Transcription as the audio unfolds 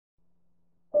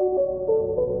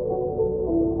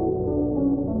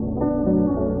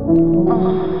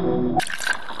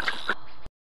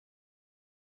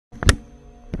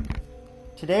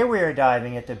Today we are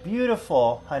diving at the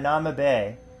beautiful Haunama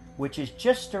Bay, which is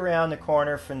just around the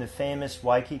corner from the famous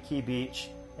Waikiki Beach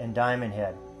and Diamond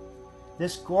Head.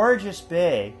 This gorgeous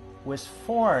bay was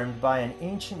formed by an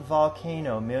ancient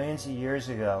volcano millions of years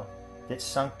ago that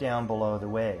sunk down below the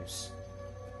waves.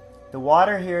 The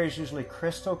water here is usually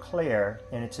crystal clear,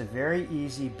 and it's a very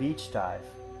easy beach dive.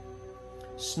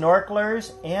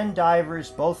 Snorkelers and divers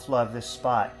both love this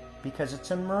spot because it's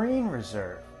a marine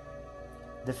reserve.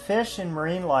 The fish and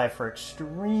marine life are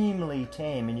extremely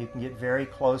tame, and you can get very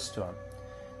close to them.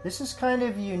 This is kind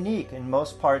of unique in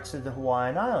most parts of the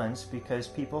Hawaiian Islands because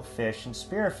people fish and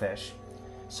spearfish.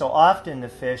 So often the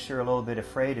fish are a little bit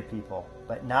afraid of people,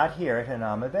 but not here at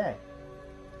Haunama Bay.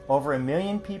 Over 1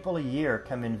 million people a year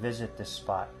come and visit this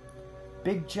spot.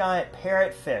 Big giant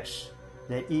parrotfish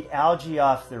that eat algae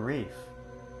off the reef.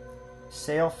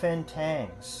 Sailfin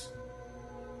tangs.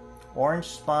 Orange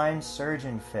spine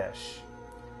surgeonfish.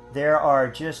 There are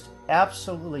just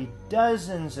absolutely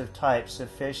dozens of types of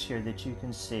fish here that you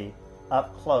can see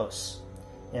up close.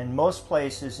 In most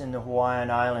places in the Hawaiian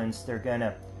Islands, they're going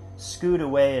to scoot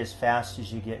away as fast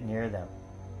as you get near them.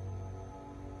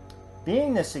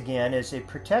 Being this again is a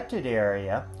protected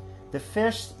area, the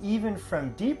fish even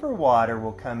from deeper water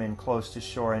will come in close to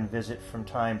shore and visit from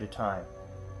time to time.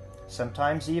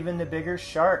 Sometimes even the bigger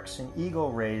sharks and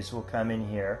eagle rays will come in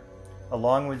here,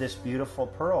 along with this beautiful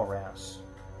pearl wrasse.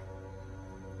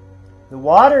 The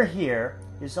water here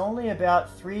is only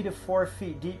about 3 to 4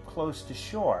 feet deep close to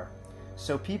shore,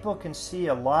 so people can see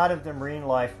a lot of the marine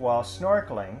life while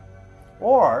snorkeling,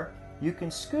 or you can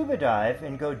scuba dive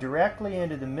and go directly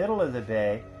into the middle of the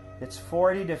bay that's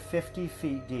 40 to 50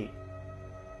 feet deep.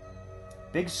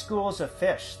 Big schools of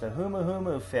fish, the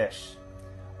humu fish.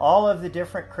 All of the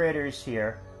different critters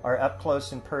here are up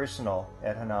close and personal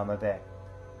at Haunama Bay.